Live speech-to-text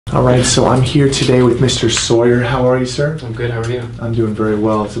All right, so I'm here today with Mr. Sawyer. How are you, sir? I'm good. How are you? I'm doing very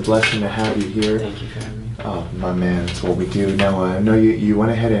well. It's a blessing to have you here. Thank you for having me. Oh, my man, that's what we do. Now, I know you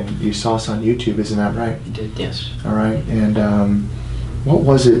went ahead and you saw us on YouTube, isn't that right? I did, yes. All right, and what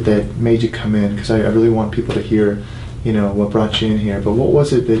was it that made you come in? Because I really want people to hear, you know, what brought you in here. But what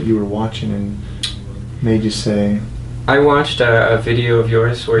was it that you were watching and made you say? I watched a video of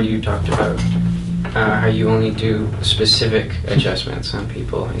yours where you talked about how you only do specific adjustments on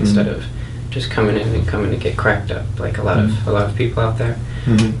people instead of just coming in to get cracked up like a lot of people out there.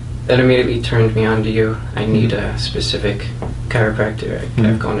 That immediately turned me on to you. I need a specific chiropractor.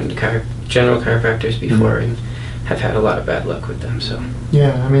 I've gone into general chiropractors before and have had a lot of bad luck with them. So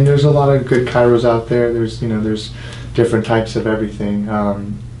yeah, I mean, there's a lot of good chiros out there. There's there's different types of everything.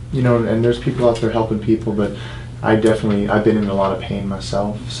 And there's people out there helping people, but I've been in a lot of pain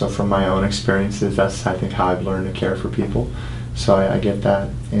myself. So from my own experiences, that's I think how I've learned to care for people. So I get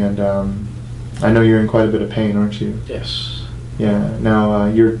that, and I know you're in quite a bit of pain, aren't you? yes. Yeah. Now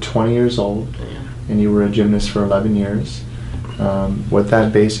you're 20 years old, and you were a gymnast for 11 years. What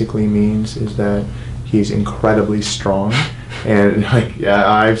that basically means is that he's incredibly strong, and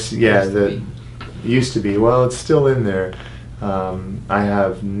used to be. Well, it's still in there. I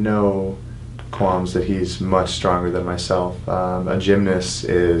have no qualms that he's much stronger than myself. A gymnast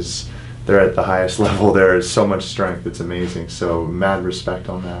they're at the highest level. There is so much strength, it's amazing. So mad respect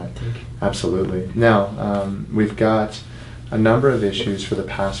on that. Absolutely. Now, we've got a number of issues for the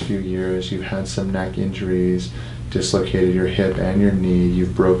past few years. You've had some neck injuries, dislocated your hip and your knee,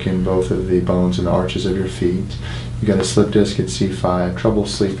 you've broken both of the bones and the arches of your feet, you got a slip disc at C5, trouble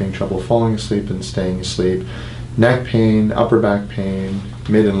sleeping, trouble falling asleep and staying asleep, neck pain, upper back pain,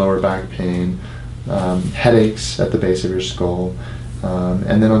 mid and lower back pain, headaches at the base of your skull,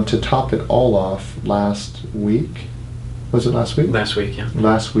 and then to top it all off, last week, was it last week? Last week, yeah.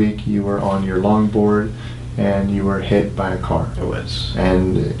 Last week you were on your longboard and you were hit by a car. It was.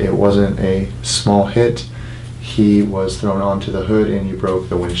 And it wasn't a small hit. He was thrown onto the hood and you broke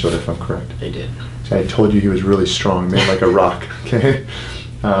the windshield, if I'm correct. I did. So I told you he was really strong, made like a rock. Okay.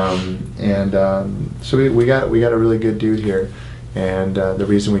 So we got a really good dude here, and the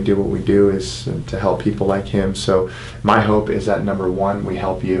reason we do what we do is to help people like him. So my hope is that number one, we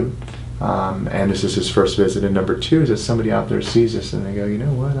help you, and this is his first visit, and number two is that somebody out there sees this and they go, you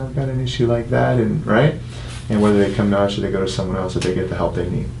know what, I've got an issue like that, and right, and whether they come to us or they go to someone else, that they get the help they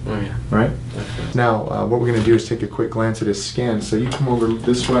need. Oh yeah. Right. Definitely. Now what we're going to do is take a quick glance at his scan. So you come over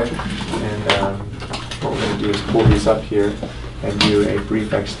this way, and what we're going to do is pull these up here and do a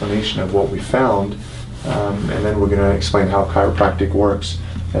brief explanation of what we found, and then we're going to explain how chiropractic works,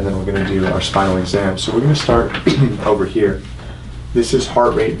 and then we're going to do our spinal exam. So we're going to start over here. This is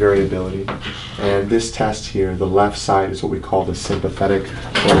heart rate variability, and this test here, the left side is what we call the sympathetic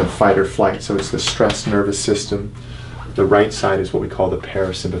or the fight or flight, so it's the stress nervous system. The right side is what we call the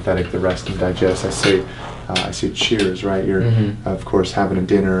parasympathetic, the rest and digest. I say cheers, right? You're of course having a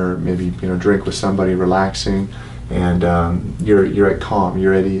dinner, maybe drink with somebody, relaxing, and you're at calm,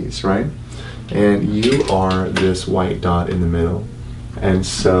 you're at ease, right? And you are this white dot in the middle. And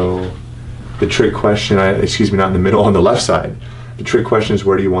so the trick question, not in the middle, on the left side. The trick question is,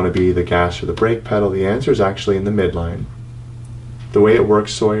 where do you want to be, the gas or the brake pedal? The answer is actually in the midline. The way it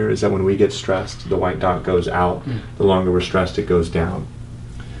works, Sawyer, is that when we get stressed, the white dot goes out. The longer we're stressed, it goes down.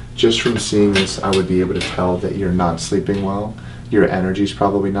 Just from seeing this, I would be able to tell that you're not sleeping well, your energy's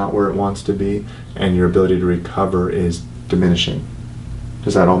probably not where it wants to be, and your ability to recover is diminishing.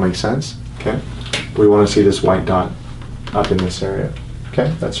 Does that all make sense? Okay. We want to see this white dot up in this area. Okay,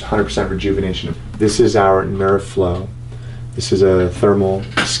 that's 100% rejuvenation. This is our nerve flow. This is a thermal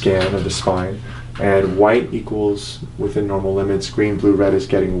scan of the spine, and white equals within normal limits. Green, blue, red is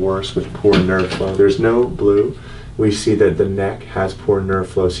getting worse with poor nerve flow. There's no blue. We see that the neck has poor nerve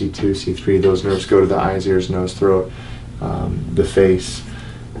flow, C2, C3. Those nerves go to the eyes, ears, nose, throat, the face,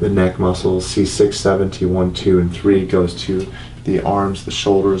 the neck muscles. C6, 7, T1, 2, and 3 goes to the arms, the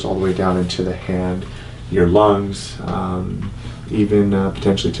shoulders, all the way down into the hand, your lungs, even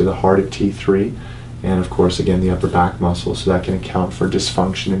potentially to the heart at T3. And of course, again, the upper back muscle, so that can account for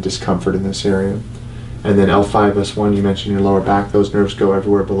dysfunction and discomfort in this area. And then L5, S1, you mentioned your lower back. Those nerves go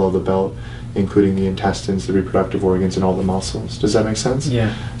everywhere below the belt, including the intestines, the reproductive organs, and all the muscles. Does that make sense?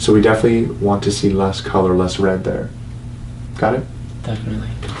 Yeah. So we definitely want to see less color, less red there. Got it? Definitely.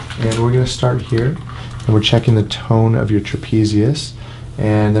 And we're going to start here, and we're checking the tone of your trapezius.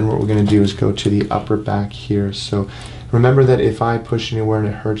 And then what we're going to do is go to the upper back here. So remember that if I push anywhere and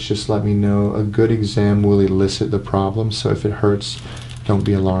it hurts, just let me know. A good exam will elicit the problem, so if it hurts, don't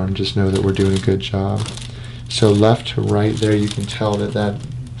be alarmed. Just know that we're doing a good job. So left to right there, you can tell that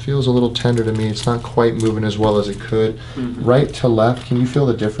Feels a little tender to me. It's not quite moving as well as it could. Right to left, can you feel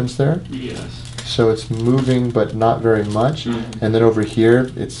the difference there? Yes. So it's moving, but not very much. And then over here,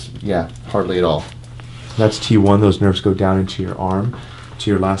 it's, yeah, hardly at all. That's T1. Those nerves go down into your arm, to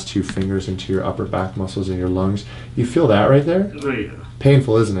your last 2 fingers, into your upper back muscles and your lungs. You feel that right there? Oh, yeah.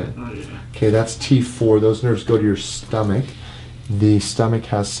 Painful, isn't it? Oh, yeah. Okay, that's T4. Those nerves go to your stomach. The stomach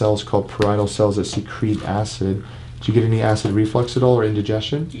has cells called parietal cells that secrete acid. Did you get any acid reflux at all or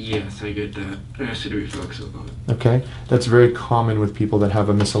indigestion? Yes, I get that acid reflux a lot. Okay, that's very common with people that have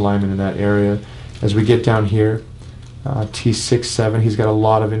a misalignment in that area. As we get down here, T6, 7, he's got a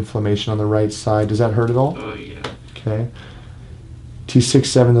lot of inflammation on the right side. Does that hurt at all? Oh, yeah. Okay. T6,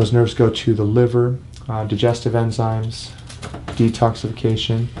 7, those nerves go to the liver, digestive enzymes,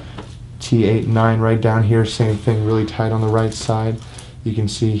 detoxification. T8, 9, right down here, same thing, really tight on the right side. You can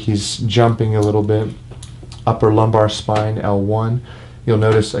see he's jumping a little bit. Upper lumbar spine, L1. You'll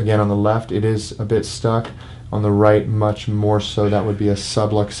notice again on the left, it is a bit stuck. On the right, much more so. That would be a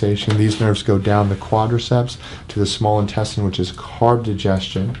subluxation. These nerves go down the quadriceps to the small intestine, which is carb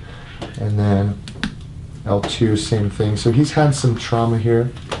digestion. And then L2, same thing. So he's had some trauma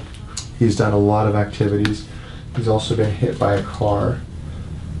here. He's done a lot of activities. He's also been hit by a car.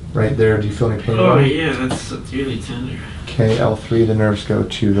 Right there, do you feel any pain? Oh, yeah, that's really tender. Okay, L3, the nerves go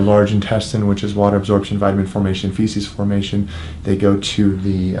to the large intestine, which is water absorption, vitamin formation, feces formation. They go to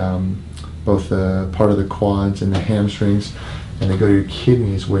the both the part of the quads and the hamstrings, and they go to your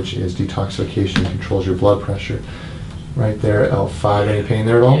kidneys, which is detoxification, controls your blood pressure. Right there, L5, any pain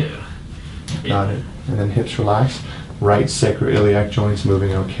there at all? Yeah. Got it. And then hips relax. Right sacroiliac joints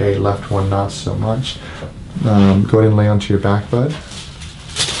moving okay, left one not so much. Go ahead and lay onto your back, bud.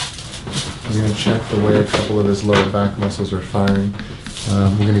 We're going to check the way a couple of his lower back muscles are firing.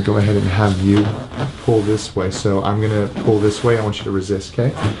 We're going to go ahead and have you pull this way. So I'm going to pull this way. I want you to resist, okay?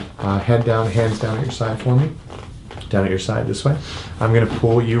 Head down, hands down at your side for me. Down at your side this way. I'm going to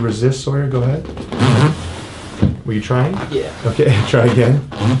pull. You resist, Sawyer. Go ahead. Were you trying? Yeah. Okay, try again.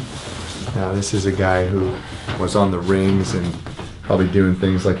 Now, this is a guy who was on the rings and probably doing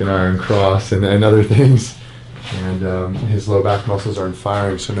things like an iron cross and other things. And his low back muscles aren't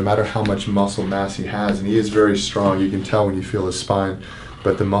firing, so no matter how much muscle mass he has, and he is very strong, you can tell when you feel his spine,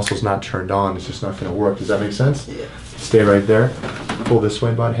 but the muscle's not turned on, it's just not going to work. Does that make sense? Yeah. Stay right there. Pull this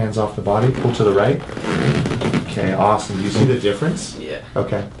way, bud, hands off the body. Pull to the right. Okay, awesome. Do you see the difference? Yeah.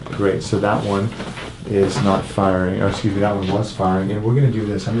 Okay, great. So that one is not firing, or excuse me, that one was firing, and we're going to do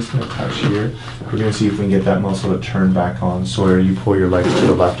this. I'm just going to touch here. We're going to see if we can get that muscle to turn back on. Sawyer, you pull your legs to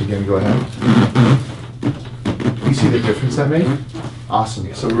the left again. Go ahead. You see the difference that made?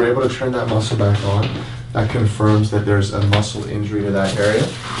 Awesome. So we were able to turn that muscle back on. That confirms that there's a muscle injury to that area.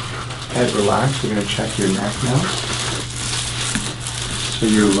 Head relaxed. We're going to check your neck now. So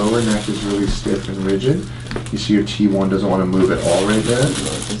your lower neck is really stiff and rigid. You see your T1 doesn't want to move at all right there.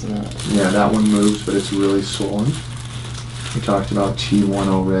 Yeah, that one moves, but it's really swollen. We talked about T1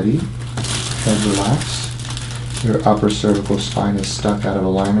 already. Head relaxed. Your upper cervical spine is stuck out of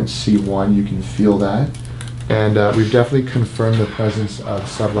alignment. C1, you can feel that. And we've definitely confirmed the presence of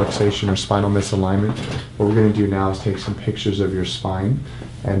subluxation or spinal misalignment. What we're going to do now is take some pictures of your spine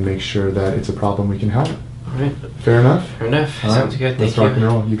and make sure that it's a problem we can help. All right. Fair enough? Fair enough. All Sounds right. good. Let's Thank rock and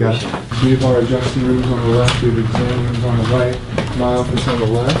roll. You got it. We have our adjusting rooms on the left, we have exam rooms on the right, my office on the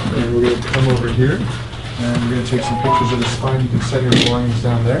left, and we're going to come over here and we're going to take some pictures of the spine. You can set your belongings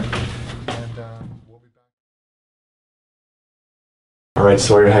down there. We'll be back. All right,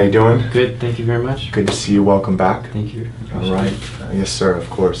 Sawyer, how you doing? Good. Thank you very much. Good to see you. Welcome back. Thank you. All right. Yes, sir. Of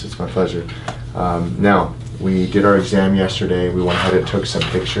course. It's my pleasure. Now, we did our exam yesterday. We went ahead and took some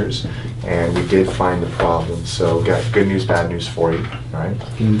pictures, and we did find the problem. So, got good news, bad news for you. All right.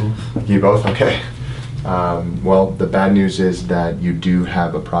 You both. You both? Okay. Well, the bad news is that you do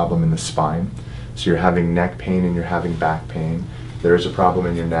have a problem in the spine. So you're having neck pain and you're having back pain. There is a problem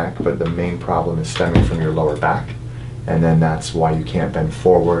in your neck, but the main problem is stemming from your lower back. And then that's why you can't bend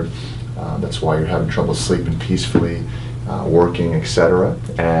forward. That's why you're having trouble sleeping peacefully, working, etc.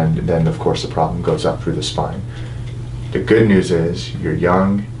 And then, of course, the problem goes up through the spine. The good news is you're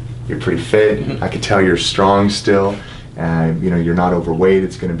young, you're pretty fit. I can tell you're strong still. You know, you're not overweight.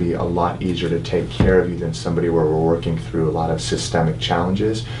 It's going to be a lot easier to take care of you than somebody where we're working through a lot of systemic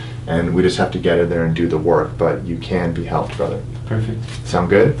challenges. And we just have to get in there and do the work. But you can be helped, brother. Perfect. Sound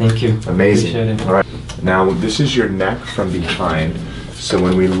good? Thank you. Amazing. Appreciate it. All right. Now, this is your neck from behind. So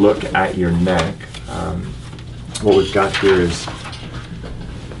when we look at your neck, what we've got here is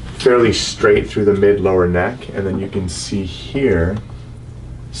fairly straight through the mid-lower neck. And then you can see here,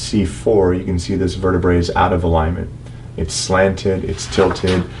 C4, you can see this vertebrae is out of alignment. it's slanted, it's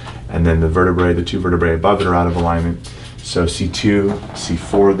tilted, and then the vertebrae, the two vertebrae above it are out of alignment. So C2,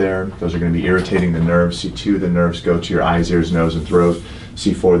 C4 there, those are going to be irritating the nerves. C2, the nerves go to your eyes, ears, nose, and throat.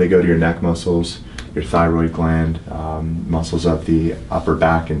 C4, they go to your neck muscles, your thyroid gland, muscles of the upper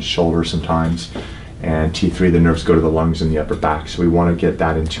back and shoulder sometimes. And T3, the nerves go to the lungs and the upper back. So we want to get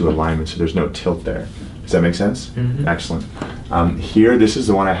that into alignment so there's no tilt there. Does that make sense? Mm-hmm. Excellent. Here, this is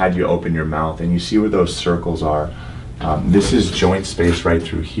the one I had you open your mouth, and you see where those circles are. This is joint space right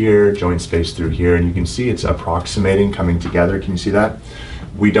through here, joint space through here, and you can see it's approximating, coming together. Can you see that?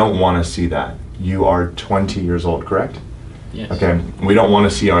 We don't want to see that. You are 20 years old, correct? Yes. Okay, we don't want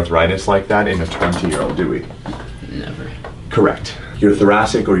to see arthritis like that in a 20-year-old, do we? Never. Correct. Your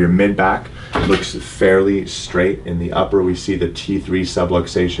thoracic or your mid-back looks fairly straight. In the upper, we see the T3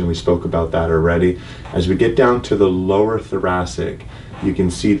 subluxation. We spoke about that already. As we get down to the lower thoracic, you can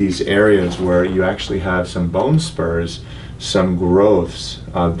see these areas where you actually have some bone spurs, some growths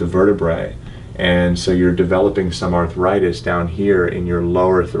of the vertebrae. And so you're developing some arthritis down here in your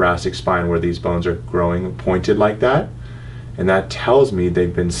lower thoracic spine where these bones are growing pointed like that. And that tells me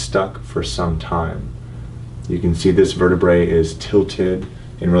they've been stuck for some time. You can see this vertebrae is tilted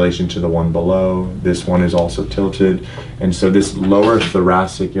in relation to the one below. This one is also tilted. And so this lower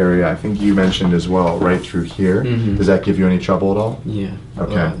thoracic area, I think you mentioned as well, right through here. Mm-hmm. Does that give you any trouble at all? Yeah.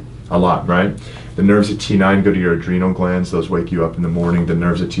 Okay. A lot, right? The nerves at T9 go to your adrenal glands. Those wake you up in the morning. The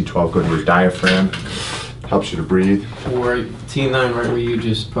nerves at T12 go to your diaphragm. Helps you to breathe. Right, T9, right where you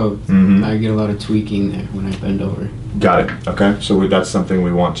just poked. Mm-hmm. I get a lot of tweaking there when I bend over. Got it. Okay. So that's something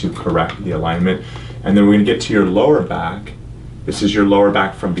we want to correct the alignment. And then we're going to get to your lower back. This is your lower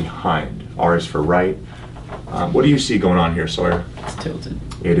back from behind. R is for right. What do you see going on here, Sawyer? It's tilted.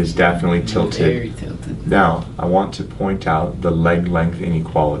 It is definitely tilted. Very tilted. Now, I want to point out the leg length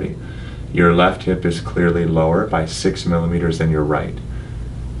inequality. Your left hip is clearly lower by 6 millimeters than your right.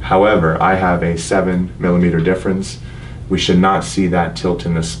 However, I have a 7 millimeter difference. We should not see that tilt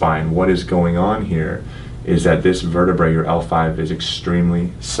in the spine. What is going on here is that this vertebrae, your L5, is extremely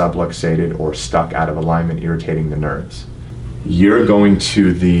subluxated or stuck out of alignment, irritating the nerves. You're going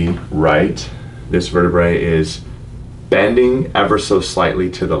to the right. This vertebrae is bending ever so slightly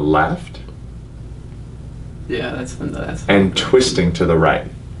to the left. Yeah, that's and twisting to the right.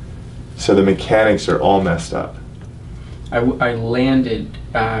 So the mechanics are all messed up. I landed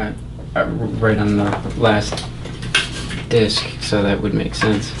right on the last disc, so that would make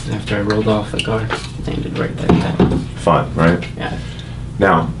sense. After I rolled off the car, landed right there. Fun, right? Yeah.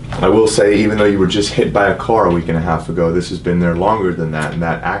 Now, I will say, even though you were just hit by a car a week and a half ago, this has been there longer than that, and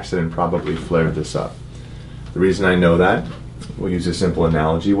that accident probably flared this up. The reason I know that, we'll use a simple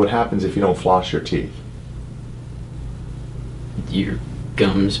analogy. What happens if you don't floss your teeth? Your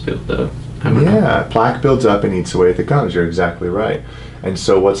gums build up. Yeah, plaque builds up and eats away at the gums. You're exactly right. And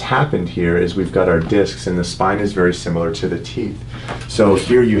so what's happened here is we've got our discs, and the spine is very similar to the teeth. So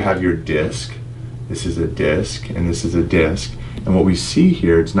here you have your disc. This is a disc, and this is a disc. And what we see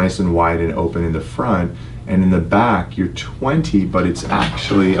here, it's nice and wide and open in the front, and in the back, you're 20, but it's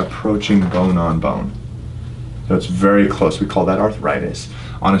actually approaching bone on bone. So it's very close. We call that arthritis.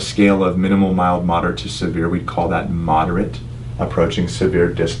 On a scale of minimal, mild, moderate to severe, we'd call that moderate, approaching severe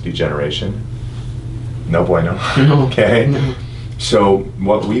disc degeneration. No bueno. No. Okay? No. So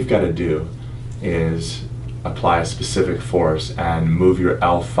what we've got to do is apply a specific force and move your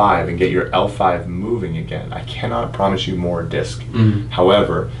L5 and get your L5 moving again. I cannot promise you more disc.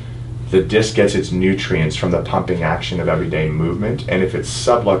 However, the disc gets its nutrients from the pumping action of everyday movement, and if it's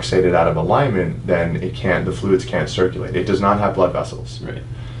subluxated out of alignment, then the fluids can't circulate. It does not have blood vessels. Right.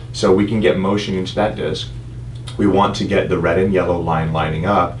 So we can get motion into that disc. We want to get the red and yellow line lining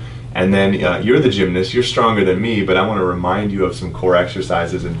up. And then you're the gymnast, you're stronger than me, but I want to remind you of some core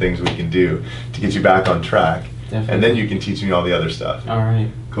exercises and things we can do to get you back on track. Definitely. And then you can teach me all the other stuff. All right.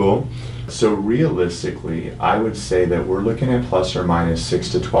 Cool? So realistically, I would say that we're looking at plus or minus 6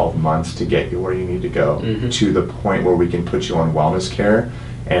 to 12 months to get you where you need to go, to the point where we can put you on wellness care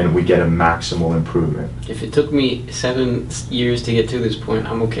and we get a maximal improvement. If it took me 7 years to get to this point,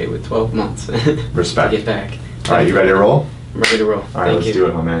 I'm okay with 12 months. Respect. To get back. All right, you ready to roll? I'm ready to roll. All right, let's do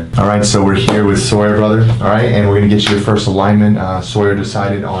it, my man. All right, so we're here with Sawyer, brother. All right, and we're going to get you your first alignment. Sawyer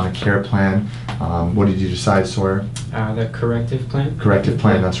decided on a care plan. What did you decide, Sawyer? The corrective plan. Corrective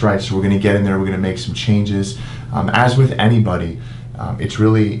plan, that's right. So we're going to get in there, we're going to make some changes. As with anybody, it's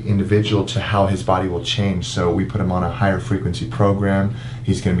really individual to how his body will change. So we put him on a higher frequency program.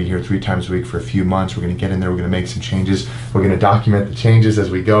 He's going to be here 3 times a week for a few months. We're going to get in there, we're going to make some changes. We're going to document the changes as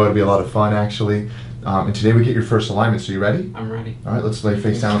we go. It'll be a lot of fun, actually. And today we get your first alignment. So you ready? I'm ready. All right, let's lay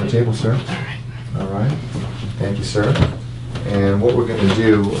face down on the table, sir. All right. All right. Thank you, sir. And what we're going to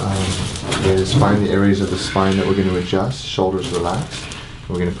do is find the areas of the spine that we're going to adjust. Shoulders relaxed.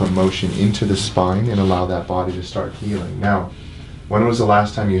 We're going to put motion into the spine and allow that body to start healing. Now, when was the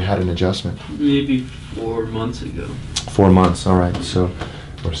last time you had an adjustment? Maybe 4 months ago. 4 months, all right. So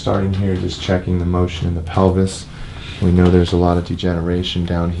we're starting here, just checking the motion in the pelvis. We know there's a lot of degeneration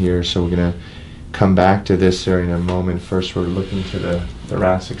down here, so we're going to come back to this area in a moment. First, we're looking to the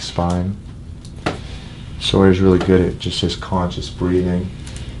thoracic spine. Sawyer's really good at just his conscious breathing.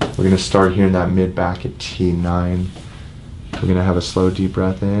 We're going to start here in that mid-back at T9. We're going to have a slow, deep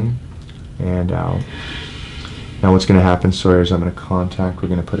breath in and out. Now what's going to happen, Sawyer, is I'm going to contact. We're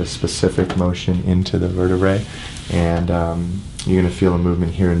going to put a specific motion into the vertebrae, and you're going to feel a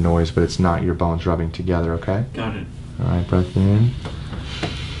movement here and noise, but it's not your bones rubbing together, okay? Got it. All right, breath in.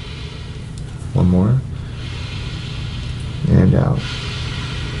 One more. And out.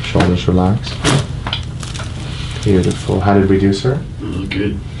 Shoulders relaxed. Beautiful. How did we do, sir?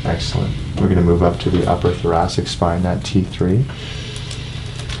 Good. Excellent. We're going to move up to the upper thoracic spine, that T3.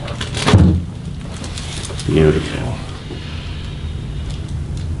 Beautiful.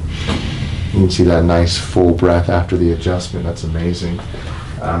 You can see that nice full breath after the adjustment. That's amazing.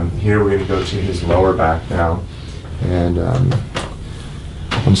 Here we're going to go to his lower back now. And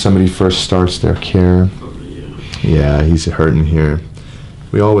when somebody first starts their care, yeah, he's hurting here.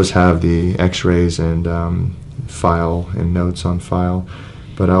 We always have the x-rays and file and notes on file,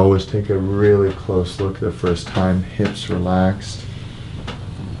 but I always take a really close look the first time. Hips relaxed.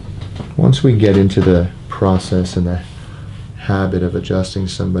 Once we get into the process and the habit of adjusting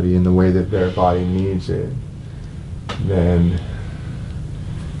somebody in the way that their body needs it, then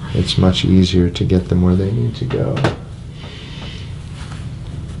it's much easier to get them where they need to go.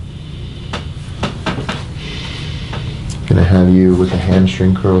 Gonna have you with a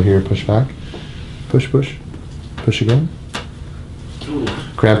hamstring curl here, push back, push, push, push again. Ooh.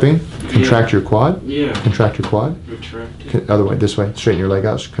 Cramping? Contract your quad. Yeah. Contract your quad. Retract it. Other way, this way. Straighten your leg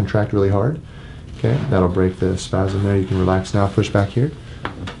out, contract really hard. Okay, that'll break the spasm there. You can relax now, push back here.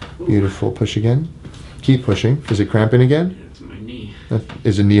 Beautiful, push again. Keep pushing. Is it cramping again? Yeah, it's my knee.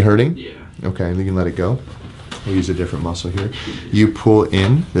 Is the knee hurting? Yeah. Okay, we can let it go. We'll use a different muscle here. You pull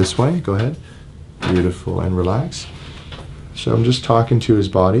in this way, go ahead. Beautiful, and relax. So I'm just talking to his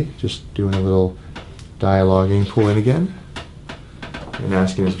body, just doing a little dialoguing. Pull in again, and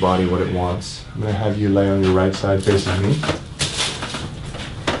asking his body what it wants. I'm going to have you lay on your right side facing me.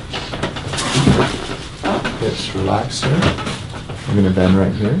 Hips relaxed, sir. I'm going to bend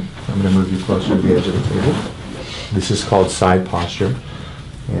right here. I'm going to move you closer to the edge of the table. This is called side posture,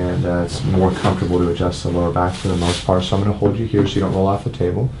 and it's more comfortable to adjust the lower back for the most part. So I'm going to hold you here so you don't roll off the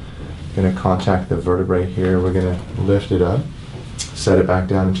table. Going to contact the vertebrae here. We're going to lift it up, set it back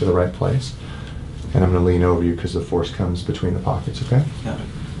down into the right place, and I'm going to lean over you because the force comes between the pockets, okay? Got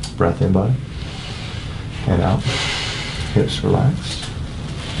it. Breath in, body, and out. Hips relaxed.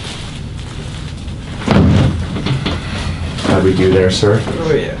 How'd we do there, sir?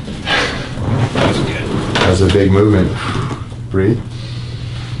 Oh yeah. That was good. That was a big movement. Breathe.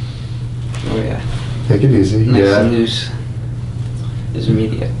 Oh yeah. Take it easy. Nice Yeah. and loose is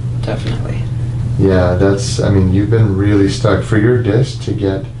immediate, definitely. Yeah, that's, I mean, you've been really stuck. For your disc to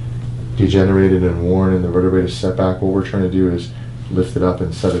get degenerated and worn and the vertebrae to set back, what we're trying to do is lift it up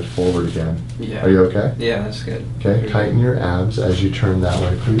and set it forward again. Yeah. Are you okay? Yeah, that's good. Okay, tighten your abs as you turn that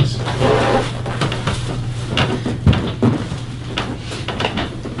way, please.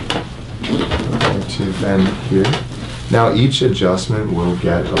 Okay, to bend here. Now each adjustment will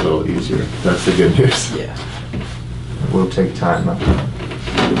get a little easier. That's the good news. Yeah. It will take time.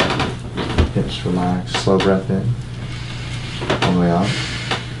 Hips relax, slow breath in, all the way out.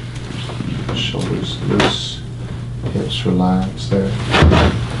 Shoulders loose, hips relax there.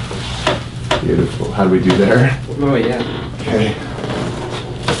 Beautiful. How do we do there? Oh yeah. Okay.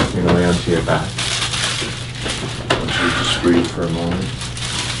 You're gonna lay onto your back. Just breathe for a moment.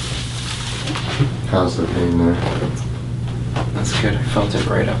 How's the pain there? That's good. I felt it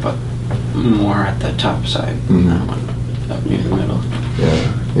right up more at the top side Mhm. than that one, up near the middle.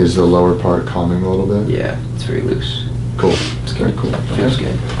 Yeah. Is the lower part calming a little bit? Yeah, it's very loose. Cool. It's very cool. Feels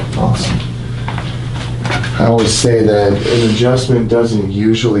good. Awesome. I always say that an adjustment doesn't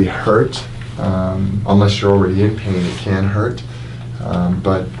usually hurt. Unless you're already in pain, it can hurt.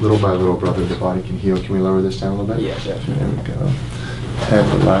 But little by little, brother, the body can heal. Can we lower this down a little bit? Yeah, definitely. There we go. Head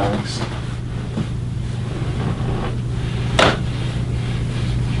relaxed.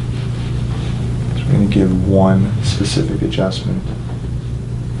 So we're going to give one specific adjustment.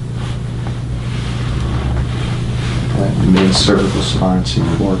 That mid-cervical spine,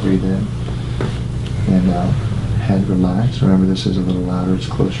 C4, breathe in and out. head relaxed. Remember, this is a little louder, it's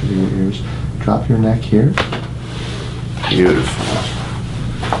closer to your ears. Drop your neck here. Beautiful.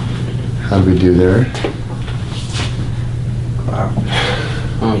 How do we do there? Wow.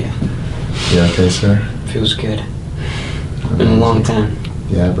 Oh yeah. You okay, sir? Feels good. Been a long time.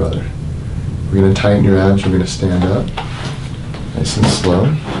 Yeah, brother. We're going to tighten your abs. We're going to stand up. Nice and slow.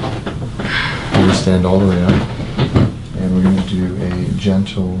 We're going to stand all the way up. And we're going to do a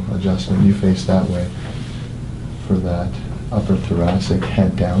gentle adjustment. You face that way for that upper thoracic,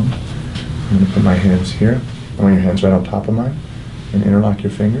 head down. I'm going to put my hands here. I want your hands right on top of mine. And interlock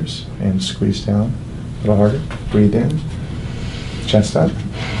your fingers and squeeze down a little harder. Breathe in. Chest up.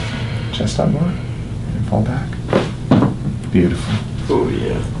 Chest up more. And fall back. Beautiful. Oh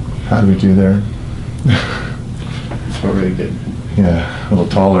yeah. How do we do there? Felt really good. Yeah, a little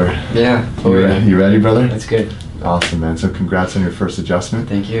taller. Yeah. You ready, brother? That's good. Awesome, man. So congrats on your first adjustment.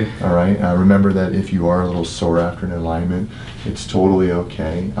 Thank you. All right. Remember that if you are a little sore after an alignment, it's totally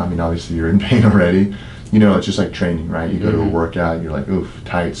okay. I mean, obviously you're in pain already. You know, it's just like training, right? You go to a workout, you're like, oof,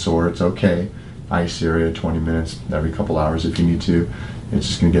 tight, sore, it's okay. Ice area, 20 minutes every couple hours if you need to. It's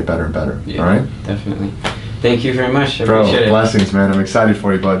just going to get better and better. Yeah, all right? Definitely. Thank you very much. I Bro, appreciate it. blessings, man. I'm excited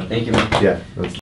for you, bud. Thank you, man. Yeah. Let's